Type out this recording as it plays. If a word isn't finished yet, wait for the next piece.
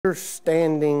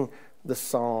understanding the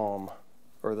psalm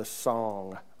or the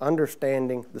song.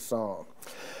 Understanding the song.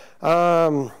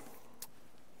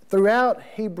 Throughout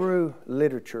Hebrew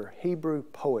literature, Hebrew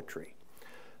poetry,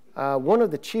 one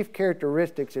of the chief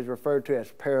characteristics is referred to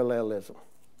as parallelism.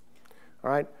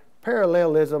 All right?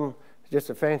 Parallelism is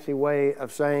just a fancy way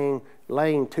of saying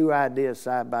laying two ideas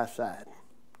side by side.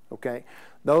 Okay?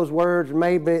 Those words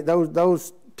may be,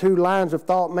 those two lines of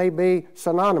thought may be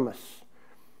synonymous.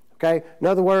 Okay? In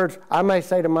other words, I may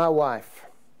say to my wife,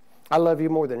 I love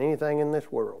you more than anything in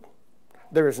this world.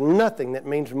 There is nothing that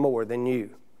means more than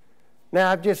you. Now,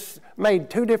 I've just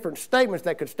made two different statements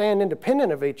that could stand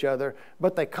independent of each other,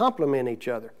 but they complement each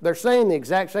other. They're saying the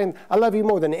exact same, I love you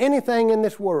more than anything in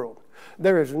this world.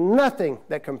 There is nothing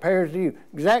that compares to you.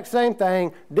 Exact same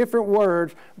thing, different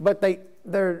words, but they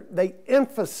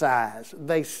emphasize,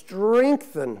 they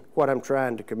strengthen what I'm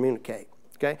trying to communicate.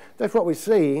 Okay? That's what we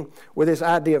see with this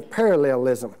idea of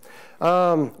parallelism.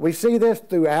 We see this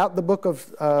throughout the book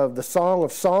of the Song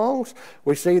of Songs.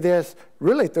 We see this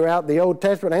really throughout the Old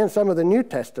Testament and some of the New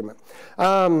Testament.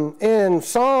 In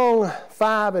Song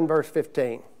 5 and verse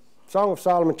 15, Song of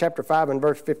Solomon chapter 5 and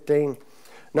verse 15,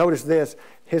 notice this,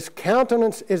 his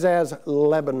countenance is as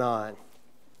Lebanon,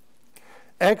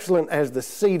 excellent as the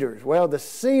cedars. Well, the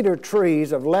cedar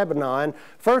trees of Lebanon,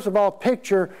 first of all,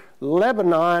 picture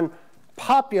Lebanon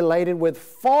populated with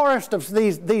forests of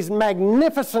these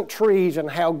magnificent trees and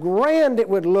how grand it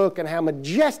would look and how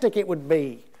majestic it would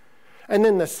be. And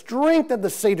then the strength of the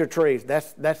cedar trees,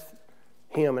 that's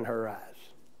him in her eyes.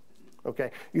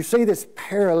 Okay, you see this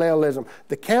parallelism.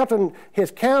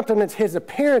 His countenance, his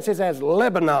appearance is as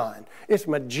Lebanon. It's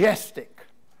majestic.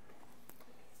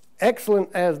 Excellent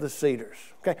as the cedars.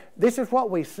 Okay, this is what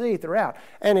we see throughout.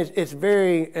 And it's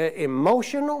very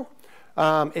emotional.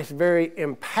 It's very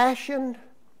impassioned.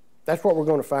 That's what we're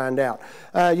going to find out.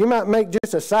 You might make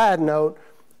just a side note.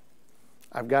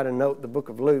 I've got to note the book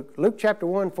of Luke. Luke chapter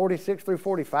 1, 46 through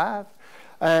 45.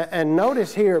 And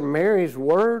notice here Mary's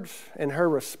words and her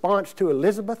response to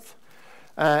Elizabeth.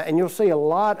 And you'll see a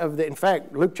lot of in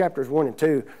fact, Luke chapters 1 and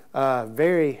 2,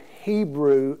 very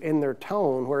Hebrew in their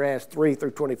tone, whereas 3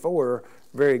 through 24 are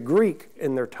very Greek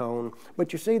in their tone.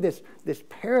 But you see this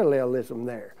parallelism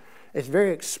there. It's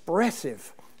very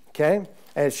expressive, okay,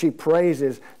 as she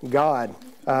praises God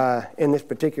in this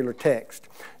particular text.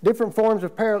 Different forms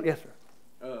of parallel. Yes, sir.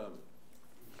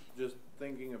 Just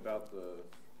thinking about the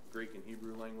Greek and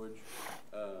Hebrew language,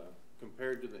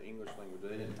 compared to the English language,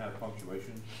 they didn't have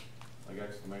punctuation, like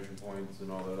exclamation points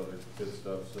and all that other good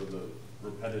stuff, so the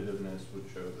repetitiveness would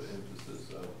show the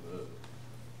emphasis of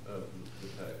the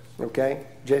text. Okay.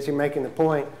 Jesse making the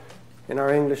point, in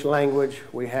our English language,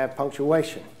 we have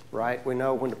punctuation. Right? We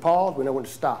know when to pause, we know when to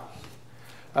stop.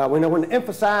 We know when to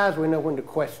emphasize, we know when to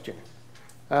question.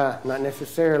 Not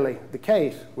necessarily the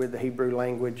case with the Hebrew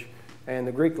language and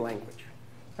the Greek language.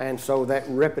 And so that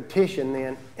repetition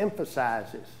then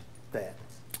emphasizes that.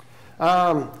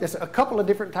 There's a couple of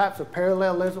different types of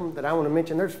parallelism that I want to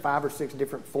mention. There's 5 or 6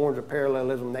 different forms of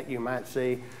parallelism that you might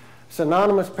see.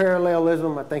 Synonymous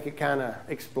parallelism, I think it kind of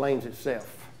explains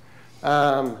itself.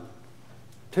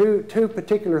 Two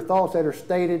particular thoughts that are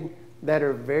stated that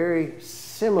are very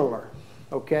similar,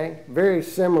 okay? Very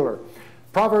similar.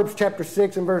 Proverbs chapter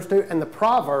 6 and verse 2, and the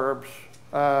Proverbs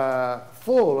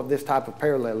full of this type of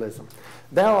parallelism.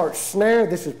 Thou art snared,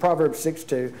 this is Proverbs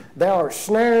 6:2, thou art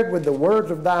snared with the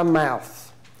words of thy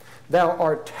mouth. Thou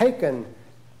art taken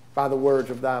by the words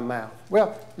of thy mouth.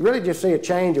 Well, you really just see a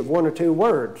change of 1 or 2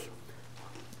 words.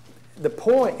 The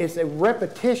point is a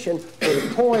repetition for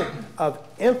the point of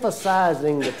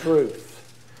emphasizing the truth.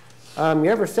 You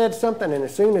ever said something and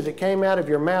as soon as it came out of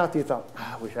your mouth you thought,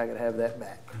 I wish I could have that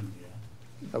back.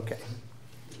 Okay.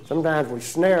 Sometimes we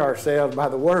snare ourselves by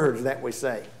the words that we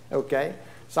say. Okay.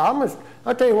 So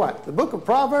I'll tell you what, the book of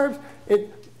Proverbs,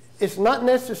 it's not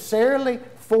necessarily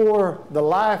for the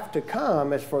life to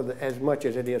come as much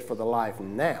as it is for the life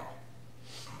now.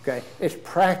 Okay. It's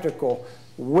practical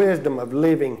wisdom of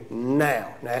living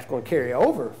now. Now, that's going to carry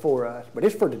over for us, but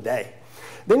it's for today.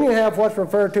 Then you have what's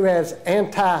referred to as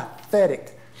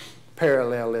antithetic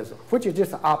parallelism, which is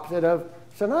just the opposite of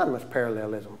synonymous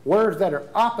parallelism. Words that are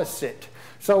opposite.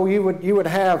 So you would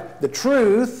have the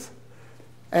truth,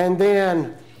 and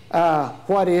then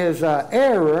what is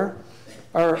error,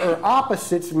 or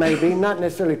opposites maybe, not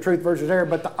necessarily truth versus error,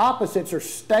 but the opposites are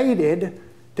stated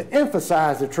to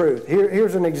emphasize the truth.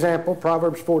 Here's an example,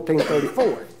 Proverbs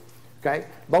 14:34. Okay?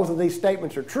 Both of these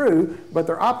statements are true, but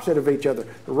they're opposite of each other.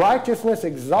 Righteousness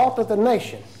exalteth a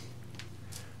nation.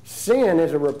 Sin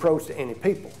is a reproach to any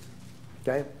people.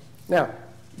 Okay? Now,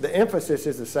 the emphasis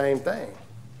is the same thing.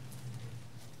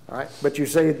 All right? But you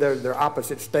see they're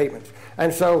opposite statements.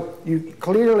 And so you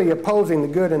clearly opposing the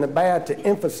good and the bad to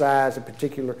emphasize a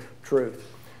particular truth.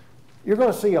 You're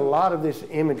going to see a lot of this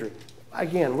imagery.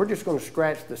 Again, we're just going to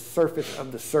scratch the surface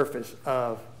of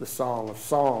the Song of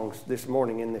Songs this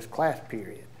morning in this class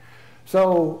period.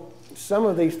 So some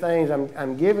of these things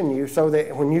I'm giving you so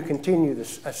that when you continue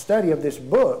a study of this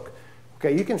book,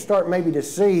 okay, you can start maybe to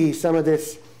see some of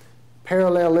this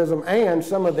parallelism and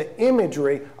some of the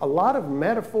imagery, a lot of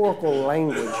metaphorical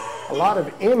language, a lot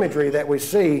of imagery that we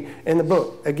see in the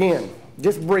book. Again,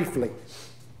 just briefly,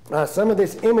 some of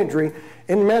this imagery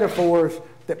in metaphors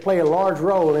that play a large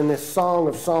role in this Song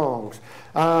of Songs.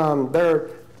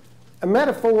 A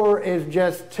metaphor is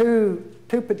just two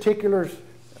particulars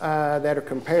that are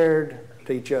compared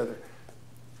to each other.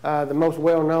 The most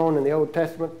well-known in the Old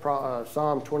Testament,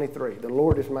 Psalm 23, the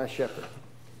Lord is my shepherd.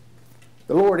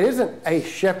 The Lord isn't a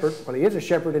shepherd. Well, he is a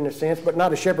shepherd in a sense, but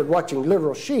not a shepherd watching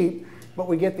literal sheep, but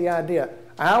we get the idea.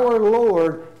 Our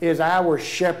Lord is our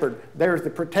shepherd. There's the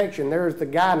protection. There's the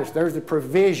guidance. There's the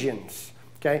provisions.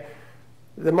 Okay?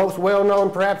 The most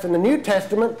well-known perhaps in the New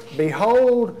Testament,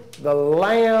 behold the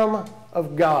Lamb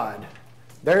of God.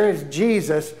 There is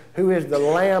Jesus who is the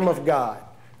Lamb of God.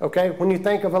 Okay? When you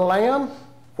think of a lamb,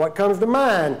 what comes to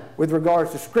mind with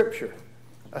regards to Scripture?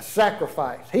 A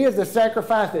sacrifice. He is the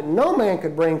sacrifice that no man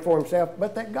could bring for himself,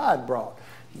 but that God brought.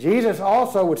 Jesus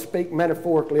also would speak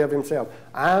metaphorically of himself.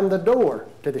 I am the door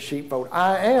to the sheepfold.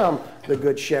 I am the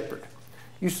good shepherd.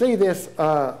 You see this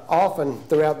often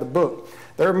throughout the book.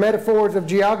 There are metaphors of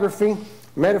geography,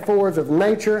 metaphors of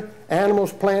nature,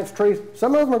 animals, plants, trees.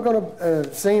 Some of them are going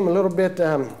to seem a little bit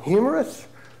humorous,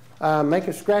 make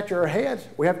us scratch our heads.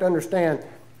 We have to understand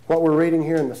what we're reading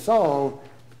here in the song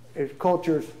is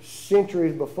cultures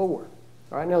centuries before.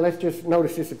 All right, now let's just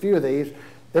notice just a few of these.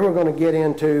 Then we're going to get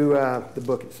into the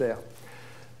book itself.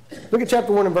 Look at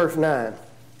chapter 1 and verse 9.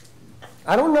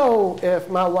 I don't know if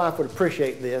my wife would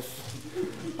appreciate this.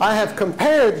 I have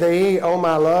compared thee, O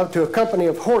my love, to a company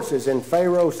of horses in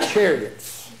Pharaoh's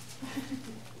chariots.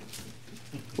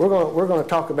 We're going to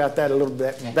talk about that a little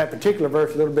bit, that particular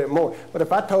verse a little bit more. But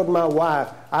if I told my wife,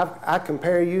 I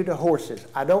compare you to horses,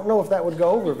 I don't know if that would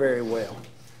go over very well.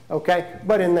 Okay?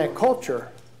 But in that culture,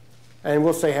 and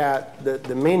we'll say how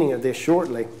the meaning of this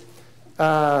shortly,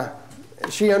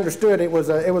 she understood it was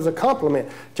a compliment.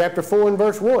 Chapter 4 and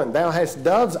verse 1, thou hast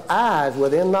dove's eyes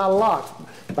within thy locks,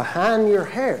 behind your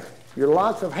hair, your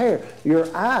locks of hair,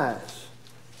 your eyes.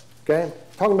 Okay?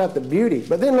 Talking about the beauty.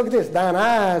 But then look at this, thine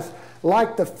eyes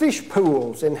like the fish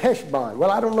pools in Heshbon. Well,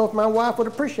 I don't know if my wife would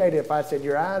appreciate it if I said,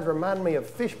 your eyes remind me of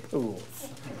fish pools.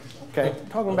 Okay?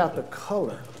 Talking about the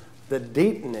color, the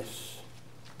deepness,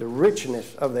 the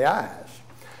richness of the eyes.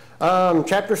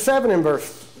 Chapter 7 and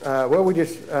verse, well, we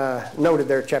just noted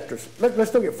there chapters.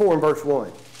 Let's look at 4 and verse 1.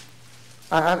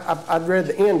 I've read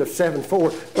the end of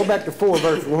 7:4. Go back to 4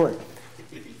 verse 1.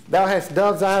 Thou hast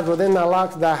dove's eyes within thy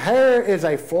locks. Thy hair is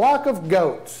a flock of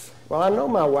goats. Well, I know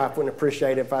my wife wouldn't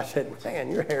appreciate it if I said,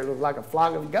 man, your hair looks like a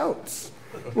flock of goats.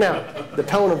 Now, the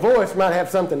tone of voice might have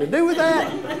something to do with that.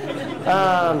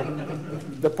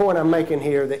 The point I'm making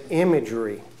here, the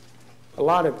imagery, a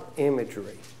lot of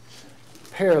imagery,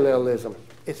 parallelism.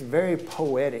 It's very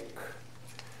poetic.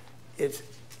 It's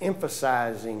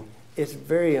emphasizing. It's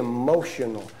very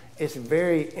emotional. It's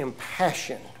very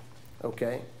impassioned.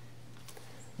 Okay?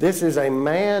 This is a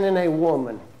man and a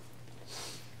woman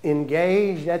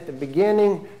engaged at the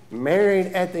beginning,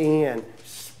 married at the end,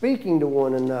 speaking to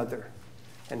one another.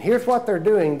 And here's what they're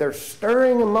doing. They're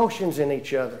stirring emotions in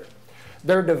each other.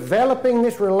 They're developing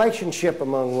this relationship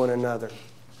among one another.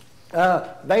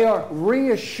 They are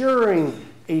reassuring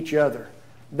each other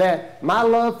that my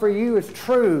love for you is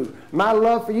true. My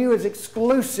love for you is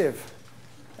exclusive.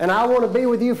 And I want to be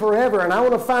with you forever. And I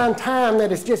want to find time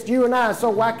that it's just you and I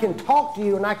so I can talk to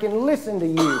you and I can listen to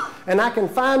you and I can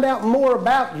find out more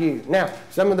about you. Now,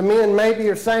 some of the men maybe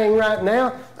are saying right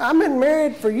now, I've been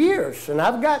married for years and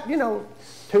I've got,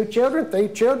 2 children, 3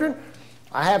 children.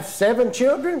 I have 7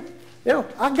 children.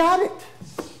 I got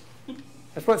it.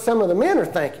 That's what some of the men are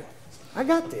thinking. I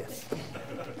got this.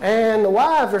 And the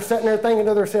wives are sitting there thinking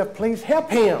to themselves, please help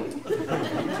him.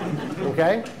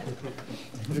 Okay?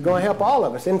 It's going to help all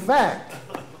of us. In fact,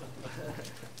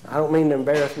 I don't mean to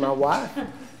embarrass my wife,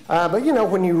 but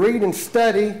when you read and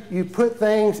study, you put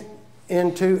things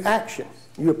into action.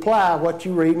 You apply what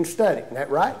you read and study. Isn't that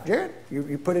right, Jared?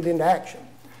 You put it into action.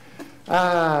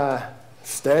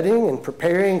 Studying and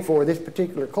preparing for this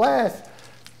particular class,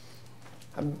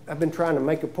 I've been trying to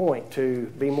make a point to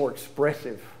be more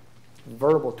expressive,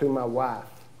 verbal to my wife,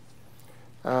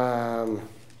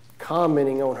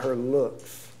 commenting on her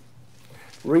looks,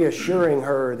 reassuring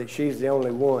her that she's the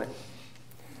only one.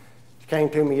 She came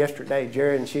to me yesterday,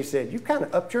 Jared, and she said, "You kind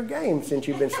of upped your game since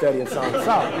you've been studying Song of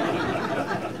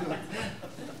Solomon."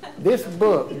 This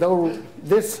book, though,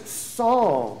 this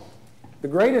song, the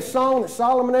greatest song that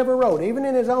Solomon ever wrote, even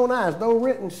in his own eyes, though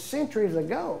written centuries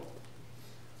ago,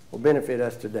 will benefit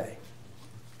us today.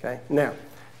 Okay? Now,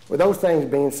 with those things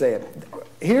being said,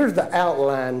 here's the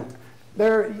outline.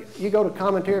 There, you go to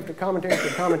commentary after commentary after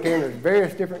commentary, and there's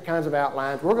various different kinds of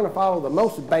outlines. We're going to follow the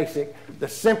most basic, the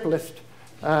simplest,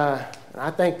 I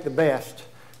think the best.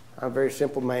 I'm a very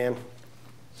simple man.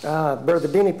 Brother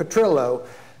Denny Petrillo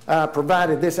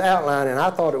provided this outline, and I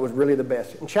thought it was really the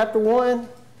best. In chapter 1,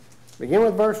 begin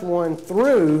with verse 1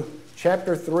 through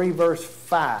chapter 3, verse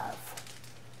 5.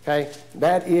 Okay?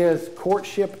 That is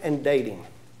courtship and dating.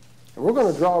 And we're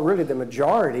going to draw really the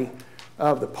majority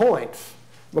of the points,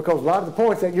 because a lot of the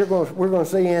points that we're going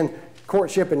to see in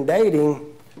courtship and dating,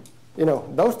 you know,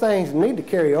 those things need to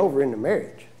carry over into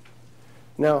marriage.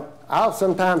 Now, I'll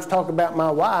sometimes talk about my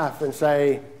wife and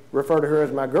refer to her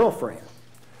as my girlfriend.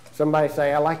 Somebody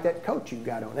say, "I like that coat you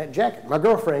got on, that jacket. My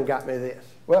girlfriend got me this."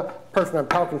 Well, the person I'm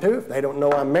talking to, if they don't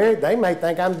know I'm married, they may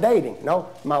think I'm dating. No,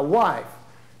 my wife.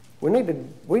 We need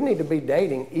to be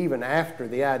dating even after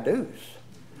the I do's.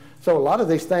 So a lot of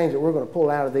these things that we're going to pull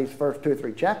out of these first 2 or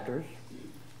 3 chapters,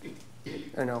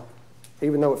 you know,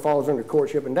 even though it falls under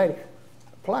courtship and dating,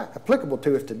 applicable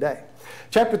to us today.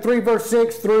 Chapter 3, verse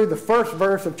 6 through the first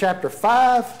verse of chapter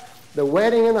 5, the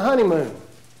wedding and the honeymoon.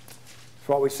 That's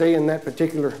what we see in that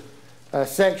particular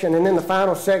section. And then the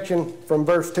final section from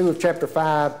verse 2 of chapter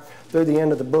 5 through the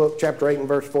end of the book, chapter 8 and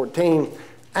verse 14,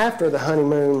 after the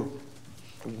honeymoon,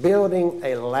 building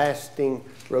a lasting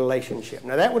relationship.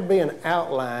 Now that would be an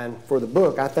outline for the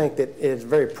book. I think that is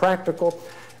very practical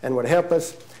and would help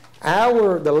us.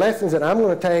 The lessons that I'm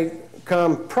going to take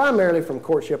come primarily from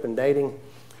courtship and dating,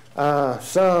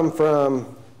 some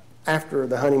from after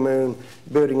the honeymoon,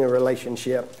 building a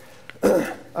relationship.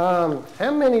 How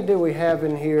many do we have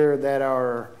in here that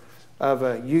are of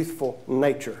a youthful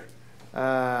nature?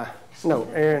 No,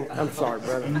 Aaron, I'm sorry,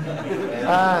 brother.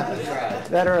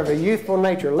 That are of a youthful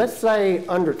nature. Let's say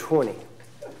under 20.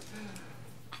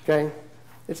 Okay?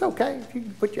 It's okay if you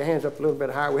put your hands up a little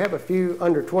bit higher. We have a few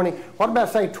under 20. What about,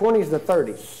 say, 20s to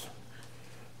 30s?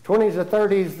 20s to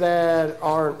 30s that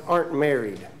aren't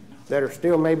married, that are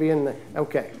still maybe in the,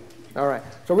 okay. All right.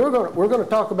 So we're going to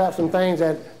talk about some things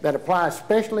that apply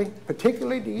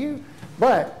particularly to you,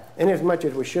 but inasmuch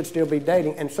as we should still be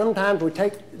dating, and sometimes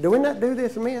do we not do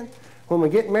this, men? When we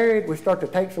get married, we start to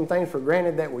take some things for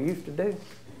granted that we used to do.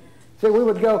 See, we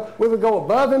would go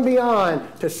above and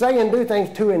beyond to say and do things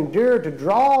to endure, to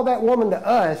draw that woman to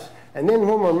us, and then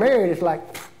when we're married, it's like,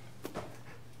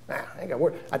 I ain't got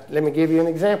work. Let me give you an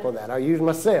example of that. I'll use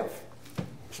myself.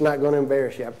 It's not going to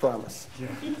embarrass you, I promise.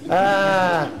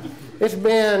 It's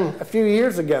been a few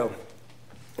years ago,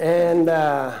 and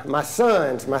my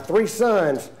 3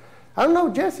 sons, I don't know,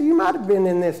 Jesse, you might have been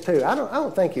in this too. I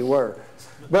don't think you were.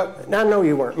 But I know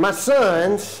you weren't. My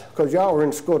sons, because y'all were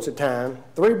in school at the time,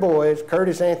 3 boys,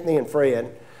 Curtis, Anthony, and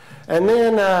Fred. And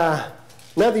then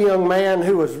another young man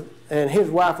and his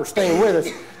wife were staying with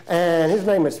us, and his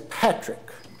name is Patrick.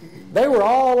 They were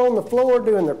all on the floor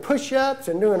doing their push-ups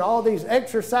and doing all these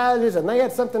exercises, and they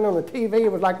had something on the TV.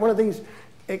 It was like one of these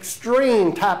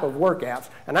extreme type of workouts.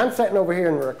 And I'm sitting over here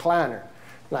in the recliner.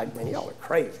 Like, man, y'all are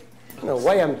crazy. No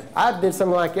way I did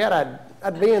something like that,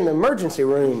 I'd be in the emergency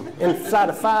room inside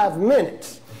of 5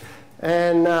 minutes.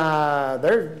 And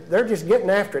they're just getting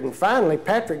after it. And finally,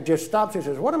 Patrick just stops and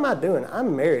says, "What am I doing?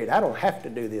 I'm married. I don't have to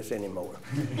do this anymore."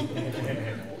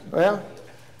 Well,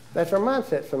 that's our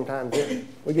mindset sometimes.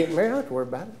 We get married, I don't have to worry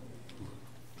about it.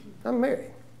 I'm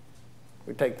married.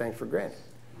 We take things for granted.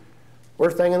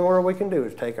 Worst thing in the world we can do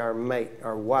is take our mate,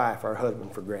 our wife, our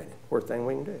husband for granted. Worst thing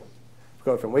we can do.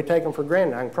 Because when we take them for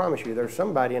granted, I can promise you there's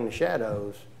somebody in the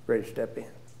shadows ready to step in.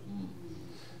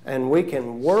 And we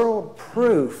can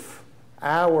world-proof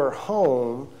our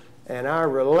home and our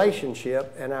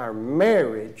relationship and our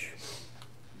marriage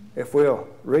if we'll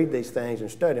read these things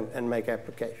and study them and make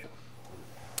application.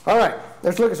 All right,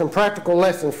 let's look at some practical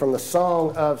lessons from the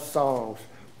Song of Songs.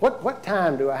 What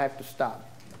time do I have to stop?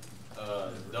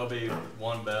 There'll be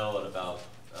 1 bell at about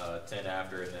 10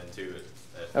 after, and then 2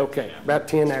 at okay, after. about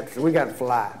 10 after. So we got to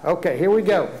fly. Okay, here we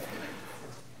go.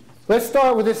 Let's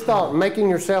start with this thought, making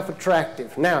yourself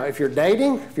attractive. Now, if you're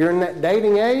dating, if you're in that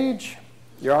dating age,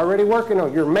 you're already working on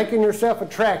it. You're making yourself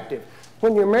attractive.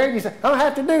 When you're married, you say, I don't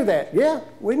have to do that. Yeah,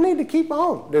 we need to keep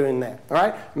on doing that. All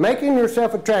right? Making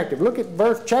yourself attractive. Look at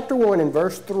chapter 1 and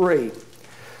verse 3.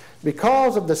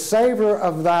 Because of the savor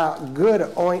of thy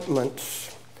good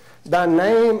ointments, thy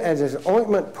name as his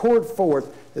ointment poured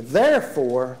forth.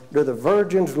 Therefore do the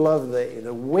virgins love thee.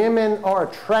 The women are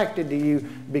attracted to you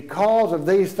because of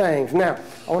these things. Now,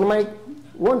 I want to make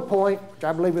one point, which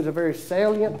I believe is a very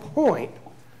salient point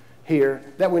here,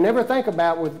 that we never think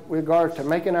about with regards to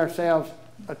making ourselves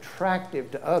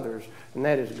attractive to others, and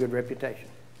that is a good reputation.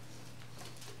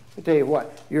 I tell you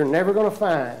what, you're never going to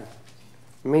find,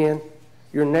 men,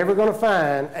 you're never going to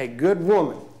find a good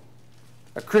woman,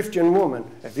 a Christian woman,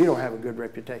 if you don't have a good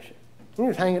reputation. You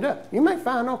just hang it up. You may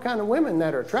find all kinds of women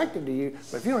that are attracted to you,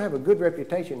 but if you don't have a good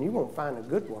reputation, you won't find a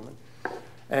good woman.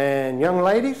 And young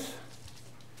ladies,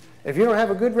 if you don't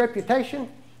have a good reputation,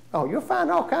 oh, you'll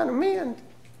find all kinds of men.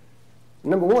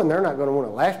 Number one, they're not going to want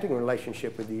a lasting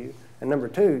relationship with you. And number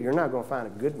two, you're not going to find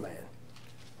a good man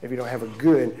if you don't have a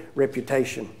good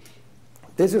reputation.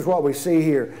 This is what we see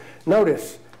here.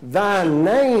 Notice, thy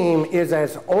name is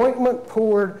as ointment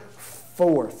poured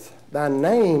forth. Thy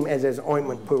name is as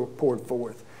ointment poured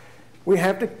forth. We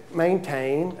have to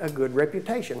maintain a good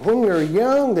reputation. When you're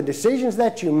young, the decisions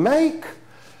that you make,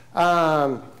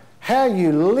 how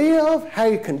you live, how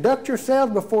you conduct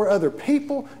yourself before other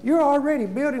people, you're already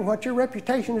building what your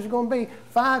reputation is going to be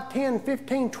 5, 10,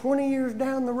 15, 20 years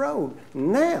down the road.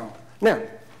 Now,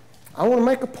 I want to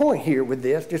make a point here with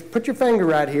this. Just put your finger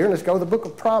right here and let's go to the book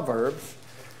of Proverbs.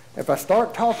 If I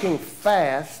start talking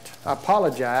fast, I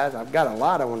apologize. I've got a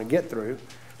lot I want to get through.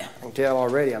 I can tell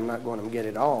already I'm not going to get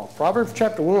it all. Proverbs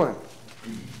chapter 1.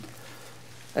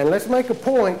 And let's make a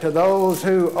point to those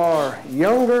who are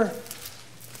younger,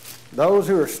 those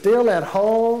who are still at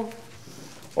home,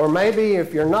 or maybe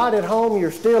if you're not at home, you're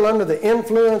still under the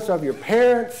influence of your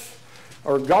parents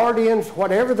or guardians,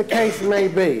 whatever the case may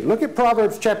be. Look at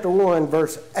Proverbs chapter 1,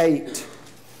 verse 8.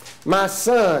 My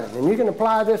son, and you can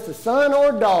apply this to son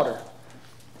or daughter,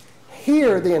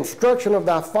 hear the instruction of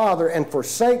thy father and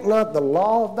forsake not the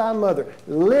law of thy mother.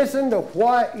 Listen to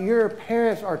what your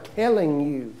parents are telling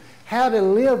you, how to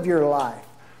live your life,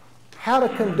 how to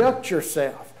conduct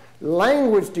yourself,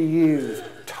 language to use,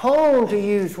 tone to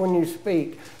use when you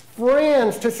speak,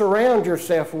 friends to surround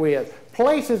yourself with,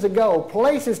 places to go,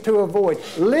 places to avoid.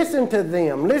 Listen to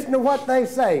them. Listen to what they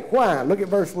say. Why? Look at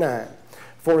verse 9.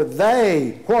 For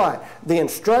they, what? The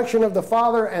instruction of the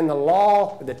father and the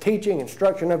law, the teaching,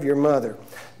 instruction of your mother.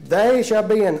 They shall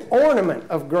be an ornament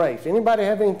of grace. Anybody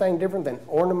have anything different than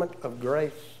ornament of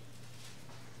grace?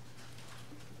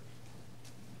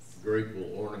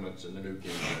 Grateful ornaments in the New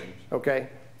King James. Okay.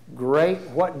 Great,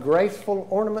 what graceful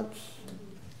ornaments?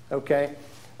 Okay.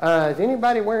 Is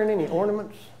anybody wearing any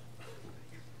ornaments?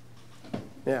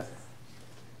 Yeah.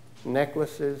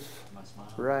 Necklaces. My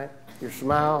smile. Right. Your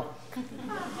smile.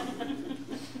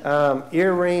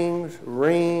 Earrings,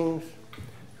 rings.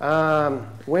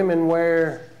 Women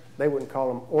wear, they wouldn't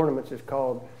call them ornaments, it's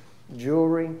called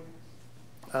jewelry.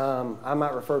 I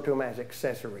might refer to them as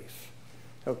accessories.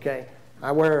 Okay.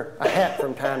 I wear a hat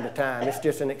from time to time. It's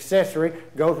just an accessory,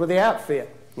 goes with the outfit,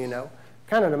 you know,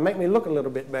 kind of to make me look a little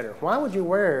bit better. Why would you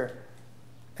wear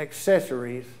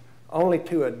accessories only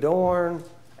to adorn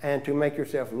and to make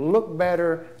yourself look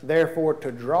better, therefore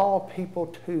to draw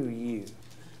people to you?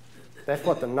 That's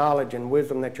what the knowledge and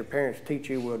wisdom that your parents teach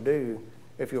you will do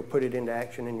if you'll put it into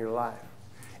action in your life.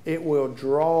 It will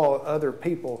draw other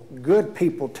people, good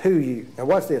people, to you. Now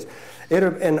watch this.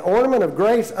 An ornament of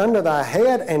grace under thy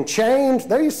head and chains,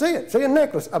 there you see it, see a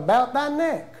necklace, about thy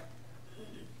neck.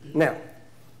 Now,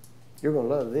 you're going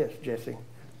to love this, Jesse.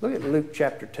 Look at Luke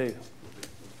chapter 2.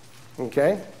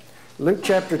 Okay? Luke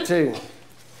chapter 2.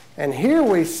 And here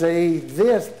we see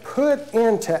this put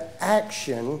into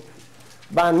action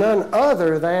by none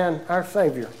other than our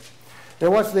Savior.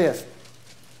 Now what's this?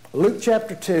 Luke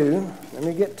chapter 2, let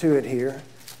me get to it here.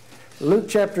 Luke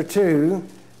chapter 2,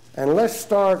 and let's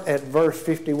start at verse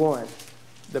 51.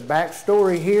 The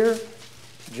backstory here,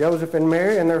 Joseph and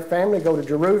Mary and their family go to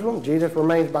Jerusalem. Jesus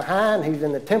remains behind. He's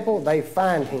in the temple. They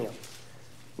find him.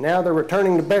 Now they're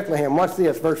returning to Bethlehem. Watch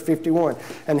this, verse 51.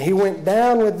 And he went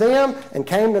down with them and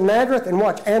came to Nazareth, and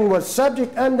watch, and was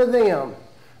subject unto them.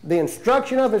 The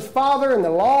instruction of his father and the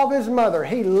law of his mother.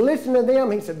 He listened to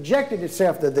them. He subjected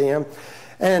himself to them.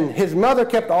 And his mother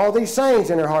kept all these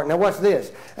sayings in her heart. Now what's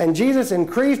this? And Jesus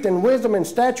increased in wisdom and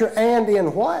stature and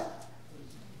in what?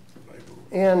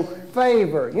 In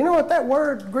favor. You know what that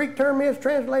word, Greek term is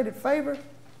translated favor? It's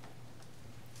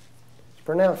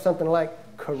pronounced something like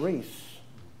charis.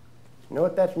 You know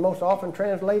what that's most often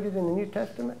translated in the New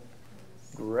Testament?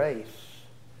 Grace.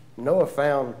 Noah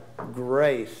found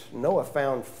grace. Noah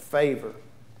found favor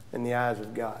in the eyes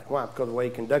of God. Why? Because of the way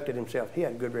he conducted himself. He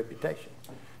had a good reputation.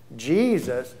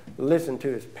 Jesus listened to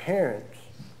his parents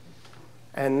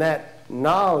And that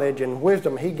knowledge and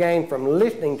wisdom he gained from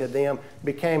listening to them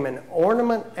became an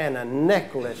ornament and a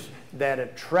necklace that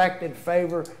attracted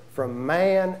favor from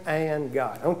man and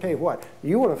God. I'll tell you what,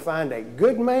 you want to find a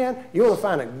good man, you want to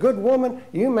find a good woman,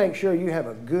 you make sure you have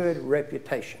a good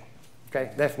reputation.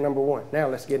 Okay, that's number one. Now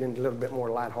let's get into a little bit more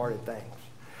lighthearted things.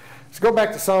 Let's go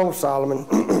back to Song of Solomon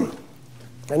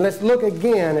and let's look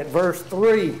again at verse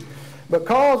 3.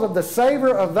 Because of the savor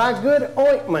of thy good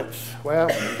ointments. Well,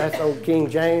 that's old King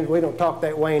James. We don't talk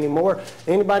that way anymore.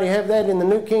 Anybody have that in the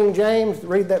New King James?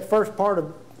 Read that first part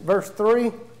of verse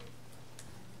 3.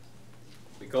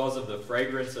 Because of the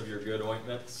fragrance of your good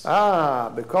ointments.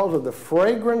 Ah, because of the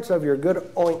fragrance of your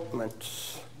good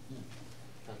ointments.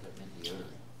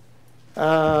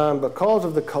 Because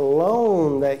of the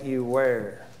cologne that you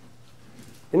wear.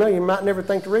 You know, you might never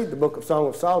think to read the book of Song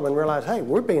of Solomon and realize, hey,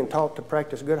 we're being taught to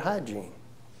practice good hygiene.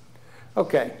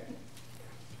 Okay.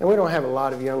 And we don't have a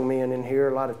lot of young men in here,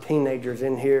 a lot of teenagers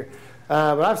in here.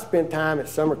 But I've spent time at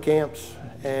summer camps,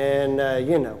 and,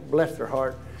 you know, bless their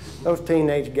heart, those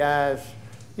teenage guys,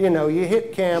 you know, you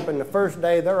hit camp, and the first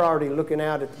day they're already looking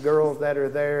out at the girls that are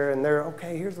there, and they're,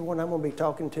 okay, here's the one I'm going to be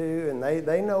talking to, and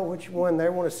they know which one they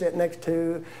want to sit next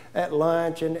to at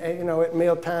lunch and you know, at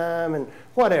mealtime and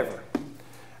whatever.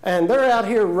 And they're out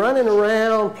here running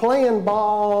around, playing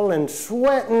ball and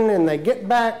sweating, and they get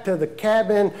back to the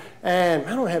cabin, and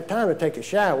I don't have time to take a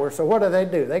shower, so what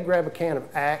do? They grab a can of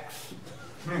Axe,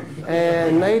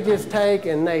 and they just take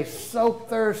and they soak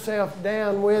themselves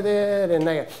down with it, and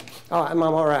they, oh, I'm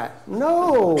all right.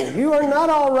 No, you are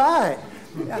not all right.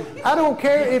 I don't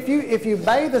care if you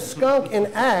bathe a skunk in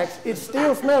Axe, it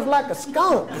still smells like a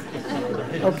skunk,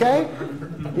 okay?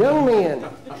 Young men.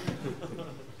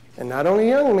 And not only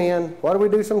young men, what do we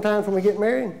do sometimes when we get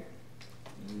married?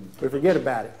 We forget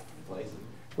about it.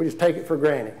 We just take it for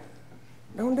granted.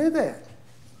 Don't do that.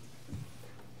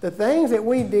 The things that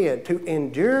we did to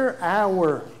endure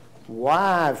our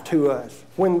wives to us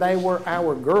when they were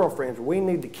our girlfriends, we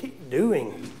need to keep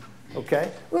doing. Okay?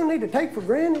 We don't need to take for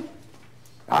granted.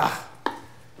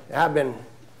 I've been,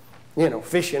 you know,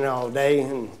 fishing all day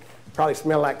and probably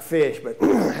smell like fish, but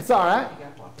that's all right.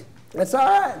 That's all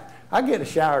right. I get a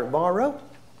shower tomorrow.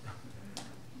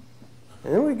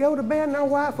 And then we go to bed and our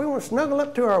wife, we want to snuggle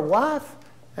up to our wife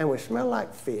and we smell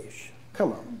like fish.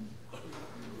 Come on.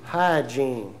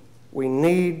 Hygiene. We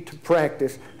need to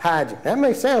practice hygiene. That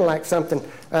may sound like something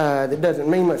that doesn't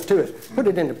mean much to us. Put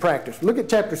it into practice. Look at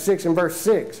chapter 6 and verse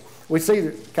 6. We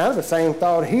see kind of the same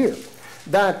thought here.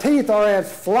 Thy teeth are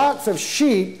as flocks of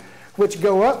sheep which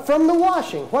go up from the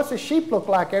washing. What's a sheep look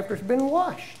like after it's been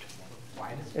washed?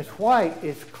 It's white,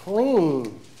 it's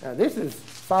clean. Now this is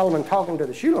Solomon talking to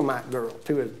the Shulamite girl,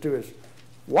 to his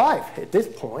wife at this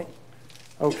point.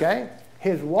 Okay?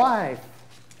 His wife,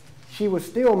 she was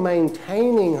still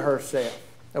maintaining herself.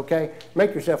 Okay?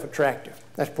 Make yourself attractive.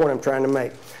 That's the point I'm trying to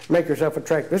make. Make yourself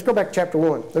attractive. Let's go back to chapter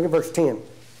 1. Look at verse 10.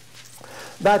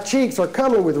 Thy cheeks are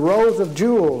comely with rows of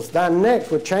jewels, thy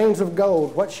neck with chains of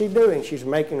gold. What's she doing? She's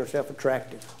making herself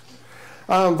attractive.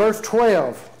 Verse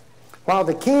 12. While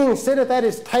the king sitteth at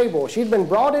his table, she'd been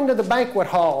brought into the banquet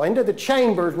hall, into the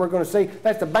chambers, we're going to see,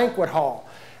 that's the banquet hall.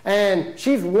 And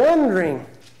she's wondering,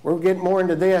 we'll get more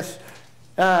into this,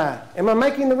 am I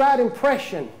making the right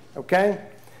impression? Okay?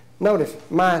 Notice,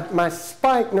 my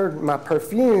spikenard, my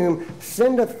perfume,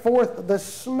 sendeth forth the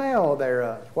smell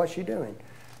thereof. What's she doing?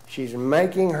 She's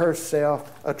making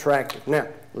herself attractive. Now,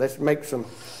 let's make a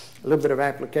little bit of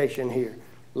application here.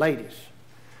 Ladies,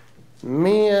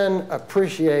 men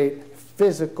appreciate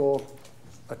physical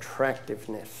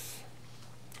attractiveness.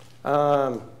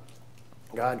 God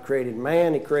created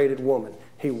man, he created woman.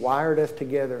 He wired us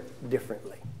together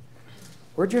differently.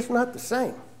 We're just not the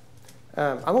same.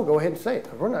 I'm going to go ahead and say it,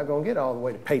 because we're not going to get all the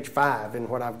way to page 5 in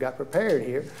what I've got prepared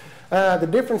here. The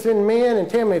difference in men, and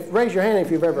tell me, raise your hand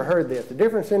if you've ever heard this. The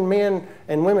difference in men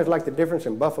and women is like the difference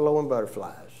in buffalo and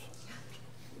butterflies.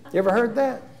 You ever heard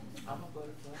that? I'm a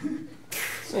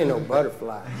butterfly. Ain't no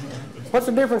butterfly. What's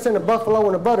the difference in a buffalo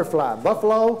and a butterfly?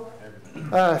 Buffalo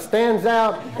stands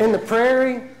out in the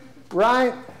prairie,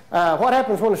 right? What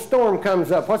happens when a storm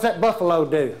comes up? What's that buffalo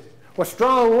do? When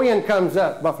strong wind comes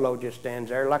up, buffalo just stands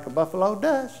there like a buffalo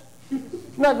does.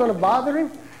 It's not going to bother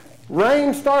him.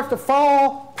 Rain starts to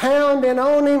fall, pounding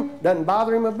on him, doesn't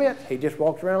bother him a bit. He just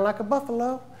walks around like a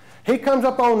buffalo. He comes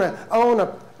up on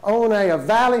a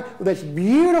valley with its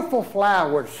beautiful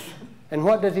flowers, and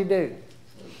what does he do?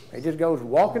 He just goes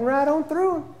walking right on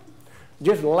through them.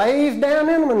 Just lays down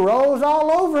in them and rolls all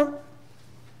over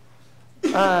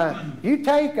them. You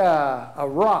take a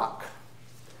rock,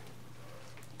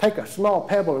 take a small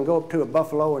pebble and go up to a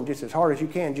buffalo and just as hard as you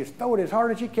can, just throw it as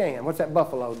hard as you can. What's that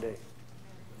buffalo do?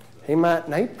 He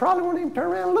probably won't even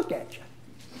turn around and look at you.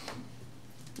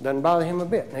 Doesn't bother him a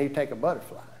bit. Now you take a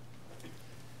butterfly.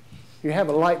 You have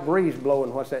a light breeze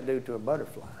blowing, what's that do to a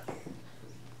butterfly?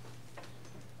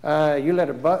 You let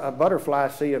a butterfly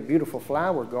see a beautiful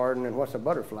flower garden, and what's a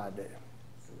butterfly do?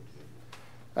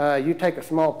 You take a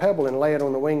small pebble and lay it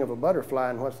on the wing of a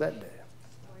butterfly, and what's that do?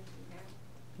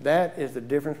 That is the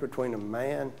difference between a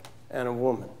man and a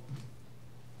woman.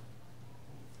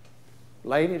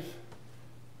 Ladies,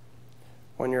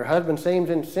 when your husband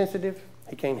seems insensitive,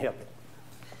 he can't help it.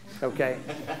 Okay?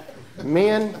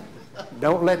 Men,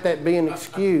 don't let that be an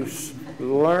excuse.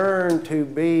 Learn to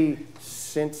be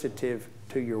sensitive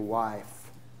to your wife.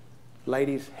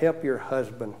 Ladies, help your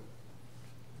husband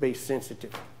be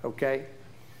sensitive, okay?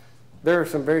 There are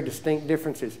some very distinct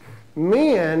differences.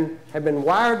 Men have been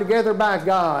wired together by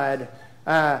God.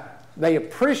 They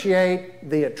appreciate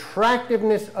the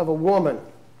attractiveness of a woman.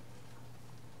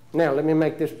 Now, let me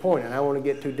make this point, and I don't want to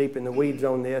get too deep in the weeds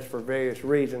on this for various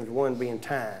reasons, one being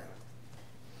time.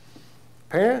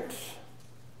 Parents,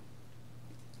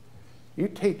 you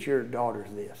teach your daughters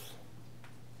this.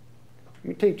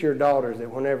 You teach your daughters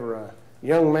that whenever a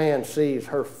young man sees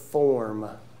her form,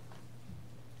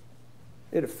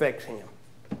 it affects him.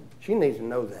 She needs to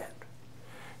know that.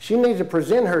 She needs to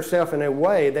present herself in a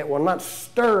way that will not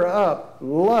stir up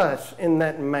lust in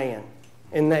that man,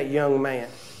 in that young man.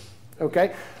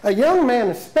 Okay? A young man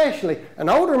especially, an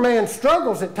older man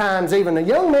struggles at times even. A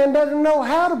young man doesn't know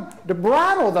how to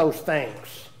bridle those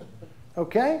things.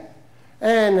 Okay?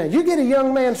 And you get a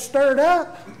young man stirred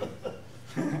up.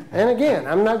 And again,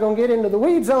 I'm not going to get into the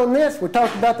weeds on this. We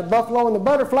talked about the buffalo and the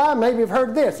butterfly. Maybe you've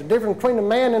heard this. The difference between a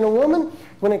man and a woman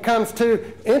when it comes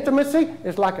to intimacy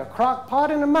is like a crock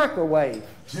pot and a microwave.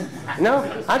 You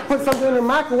know, I put something in a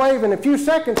microwave in a few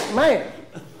seconds, man.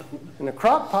 In a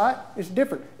crock pot, it's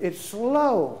different. It's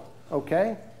slow,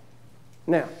 okay?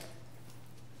 Now,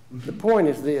 the point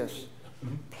is this.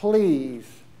 Please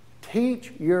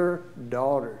teach your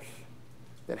daughters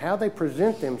that how they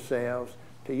present themselves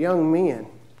to young men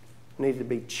needs to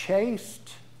be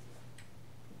chaste.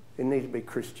 It needs to be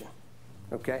Christian,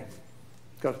 okay?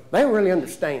 Because they don't really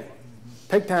understand.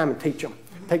 Take time and teach them.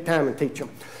 Take time and teach them.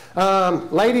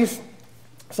 Ladies,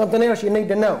 something else you need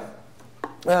to know.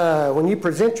 When you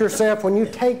present yourself, when you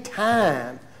take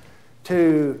time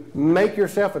to make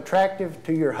yourself attractive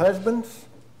to your husbands,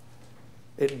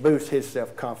 it boosts his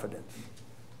self-confidence.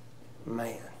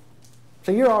 Man.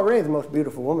 So you're already the most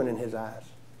beautiful woman in his eyes.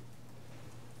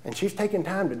 And she's taking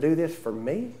time to do this for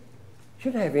me.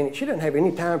 She doesn't have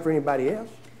any time for anybody else.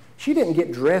 She didn't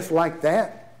get dressed like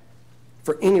that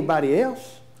for anybody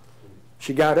else.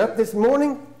 She got up this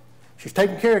morning. She's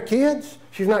taking care of kids.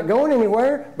 She's not going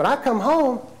anywhere. But I come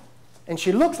home, and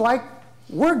she looks like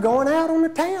we're going out on the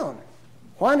town.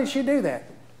 Why did she do that?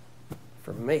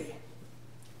 For me.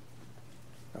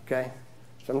 Okay?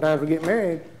 Sometimes we get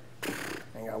married,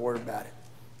 ain't got to worry about it.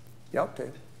 Y'all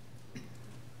too.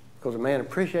 Because a man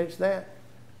appreciates that.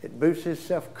 It boosts his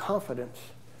self-confidence.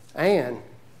 And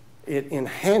it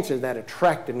enhances that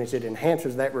attractiveness. It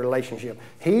enhances that relationship.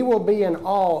 He will be in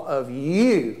awe of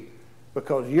you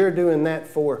because you're doing that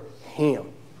for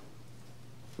him.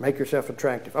 Make yourself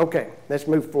attractive. Okay, let's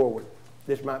move forward.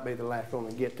 This might be the last one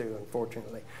we get to,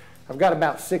 unfortunately. I've got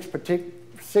about six points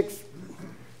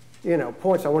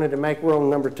I wanted to make. We're on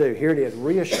number 2. Here it is,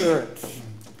 reassurance.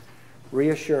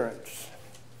 Reassurance.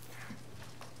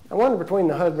 I wonder between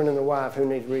the husband and the wife who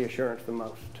needs reassurance the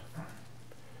most.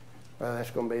 Well, that's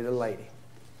going to be the lady.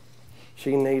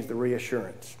 She needs the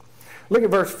reassurance. Look at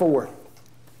verse 4.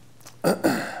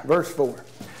 Verse 4.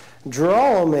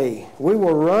 Draw me, we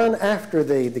will run after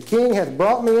thee. The king hath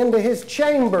brought me into his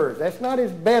chambers. That's not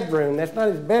his bedroom. That's not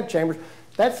his bedchambers.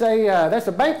 That's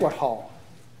a banquet hall.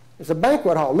 It's a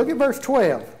banquet hall. Look at verse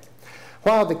 12.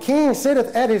 While the king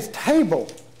sitteth at his table.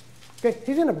 Okay,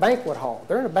 he's in a banquet hall.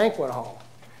 They're in a banquet hall.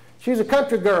 She's a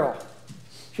country girl.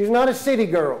 She's not a city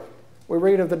girl. We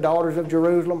read of the daughters of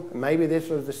Jerusalem. Maybe this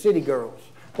was the city girls.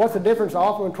 What's the difference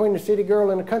often between a city girl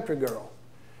and a country girl?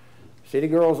 City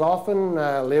girls often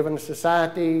live in a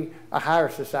society, a higher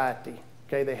society.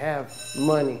 Okay, they have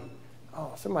money.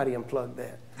 Oh, somebody unplugged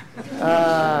that.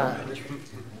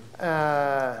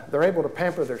 They're able to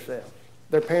pamper themselves.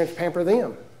 Their parents pamper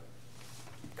them.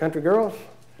 Country girls,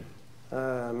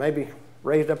 maybe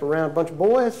raised up around a bunch of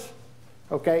boys.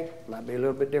 Okay, might be a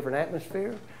little bit different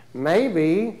atmosphere.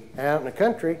 Maybe out in the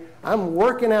country, I'm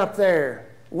working out there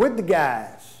with the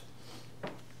guys.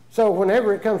 So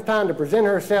whenever it comes time to present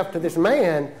herself to this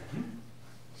man,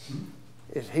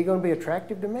 is he going to be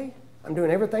attractive to me? I'm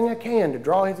doing everything I can to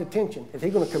draw his attention. Is he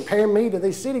going to compare me to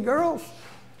these city girls?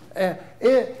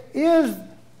 It is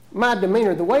my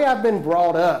demeanor, the way I've been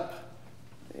brought up,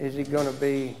 is he going to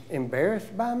be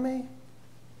embarrassed by me?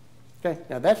 Okay,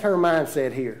 now that's her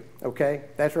mindset here, okay?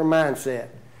 That's her mindset.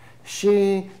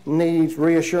 She needs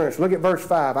reassurance. Look at verse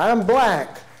 5. I'm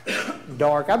black,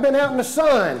 dark. I've been out in the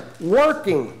sun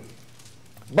working.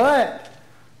 But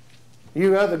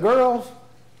you other girls,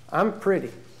 I'm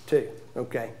pretty too,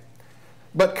 okay?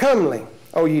 But comely,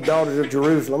 O ye daughters of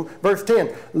Jerusalem. Verse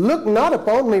 10, look not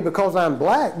upon me because I'm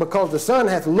black, because the sun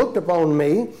hath looked upon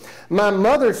me. My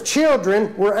mother's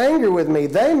children were angry with me.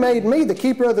 They made me the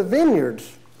keeper of the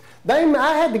vineyards.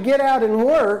 I had to get out and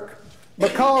work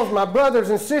because my brothers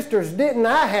and sisters didn't.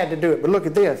 I had to do it. But look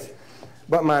at this.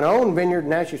 But mine own vineyard,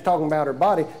 now she's talking about her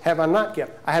body, have I not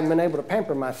kept. I haven't been able to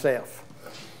pamper myself.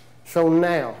 So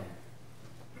now,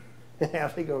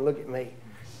 how's he going to look at me?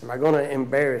 Am I going to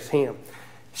embarrass him?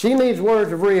 She needs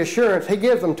words of reassurance. He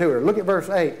gives them to her. Look at verse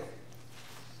 8.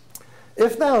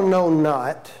 If thou know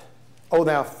not, O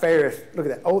thou fairest, look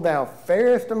at that, O thou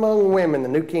fairest among women, the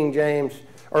New King James,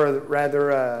 or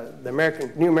rather the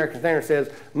New American Standard says,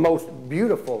 most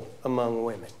beautiful among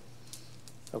women.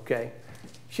 Okay?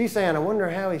 She's saying, I wonder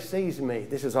how he sees me.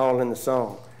 This is all in the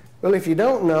song. Well, if you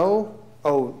don't know,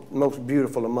 O most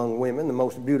beautiful among women, the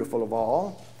most beautiful of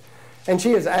all. And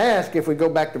she is asked, if we go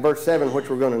back to verse 7, which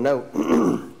we're going to note,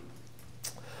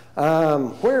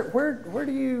 where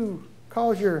do you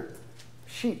cause your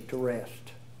sheep to rest?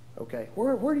 Okay,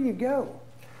 where do you go?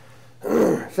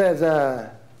 It says,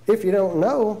 if you don't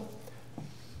know,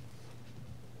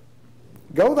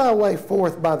 go thy way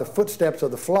forth by the footsteps of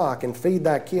the flock and feed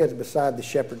thy kids beside the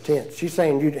shepherd tents. He's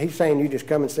saying you just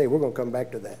come and say, we're going to come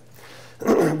back to that.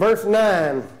 Verse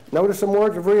 9, notice some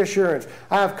words of reassurance.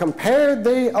 I have compared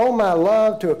thee, O my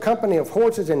love, to a company of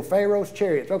horses in Pharaoh's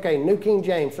chariots. Okay, New King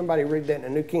James. Somebody read that in the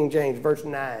New King James, verse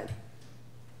 9.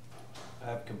 I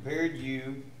have compared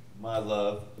you, my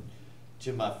love,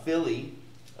 to my filly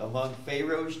among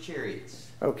Pharaoh's chariots.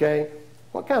 Okay,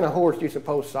 what kind of horse do you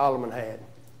suppose Solomon had?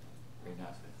 Very nice.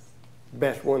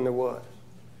 Best one there was.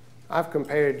 I've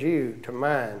compared you to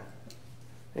mine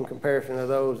in comparison to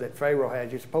those that Pharaoh had.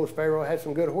 You suppose Pharaoh had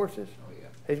some good horses? Oh, yeah.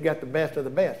 He's got the best of the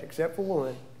best, except for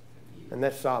one, and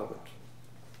that's Solomon's.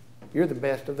 You're the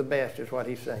best of the best is what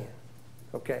he's saying.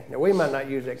 Okay, now we might not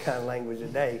use that kind of language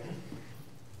today,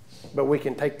 but we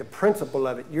can take the principle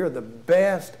of it. You're the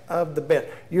best of the best.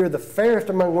 You're the fairest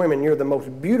among women. You're the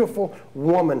most beautiful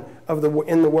woman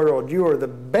in the world. You are the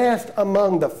best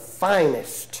among the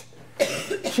finest.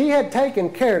 She had taken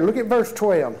care. Look at verse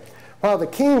 12. While the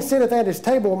king sitteth at his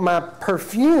table, my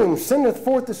perfume sendeth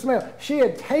forth the smell. She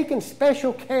had taken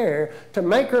special care to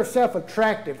make herself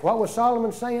attractive. What was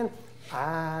Solomon saying?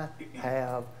 I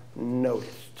have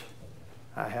noticed.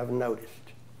 I have noticed.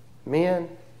 Men,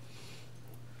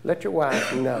 let your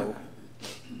wife know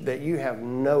that you have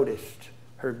noticed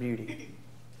her beauty.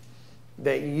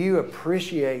 That you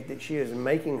appreciate that she is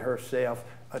making herself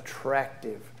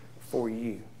attractive for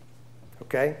you.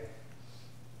 Okay?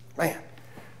 Man.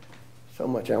 So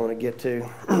much I want to get to.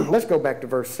 Let's go back to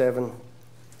verse 7.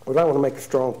 Well, I want to make a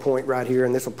strong point right here,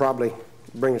 and this will probably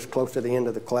bring us close to the end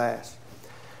of the class.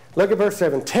 Look at verse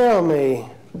 7. Tell me,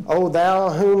 O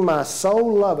thou whom my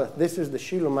soul loveth. This is the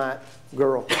Shulamite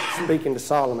girl speaking to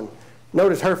Solomon.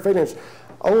 Notice her feelings.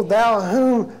 O thou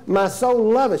whom my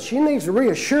soul loveth. She needs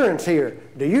reassurance here.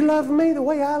 Do you love me the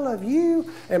way I love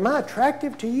you? Am I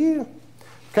attractive to you?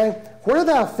 Okay. Where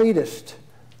thou feedest,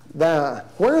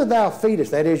 where thou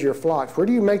feedest, that is your flocks, where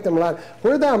do you make them lie?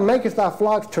 Where thou makest thy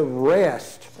flocks to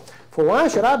rest. For why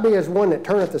should I be as one that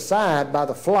turneth aside by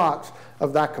the flocks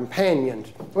of thy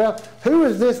companions? Well, who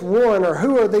is this one, or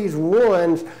who are these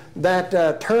ones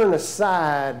that turn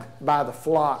aside by the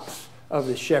flocks of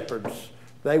the shepherds?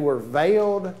 They were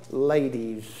veiled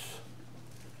ladies.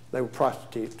 They were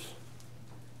prostitutes.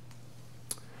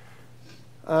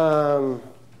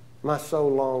 My soul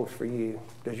longs for you.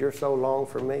 Does your soul long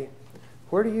for me?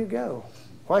 Where do you go?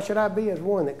 Why should I be as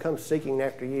one that comes seeking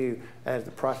after you as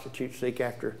the prostitutes seek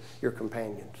after your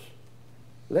companions?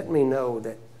 Let me know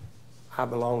that I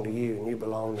belong to you and you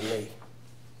belong to me.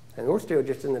 And we're still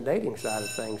just in the dating side of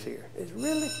things here. Is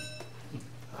really?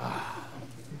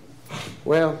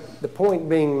 Well, the point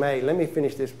being made, let me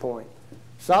finish this point.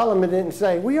 Solomon didn't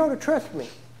say, well, you ought to trust me.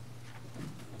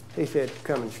 He said,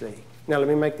 come and see. Now let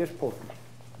me make this point.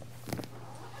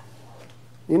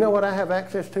 You know what I have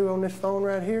access to on this phone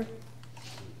right here?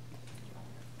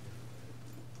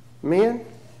 Men,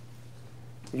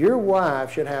 your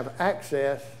wife should have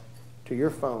access to your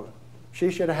phone.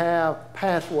 She should have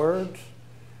passwords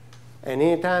And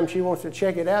anytime she wants to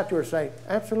check it out, to her say,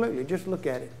 absolutely, just look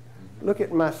at it. Look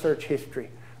at my search history.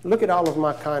 Look at all of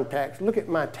my contacts. Look at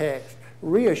my text.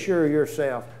 Reassure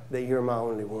yourself that you're my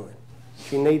only one.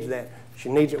 She needs that. She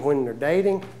needs it when they're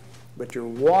dating, but your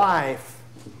wife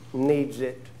needs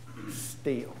it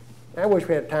still. I wish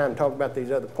we had time to talk about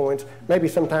these other points, maybe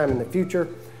sometime in the future.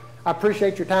 I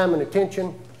appreciate your time and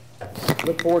attention.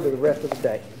 Look forward to the rest of the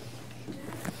day.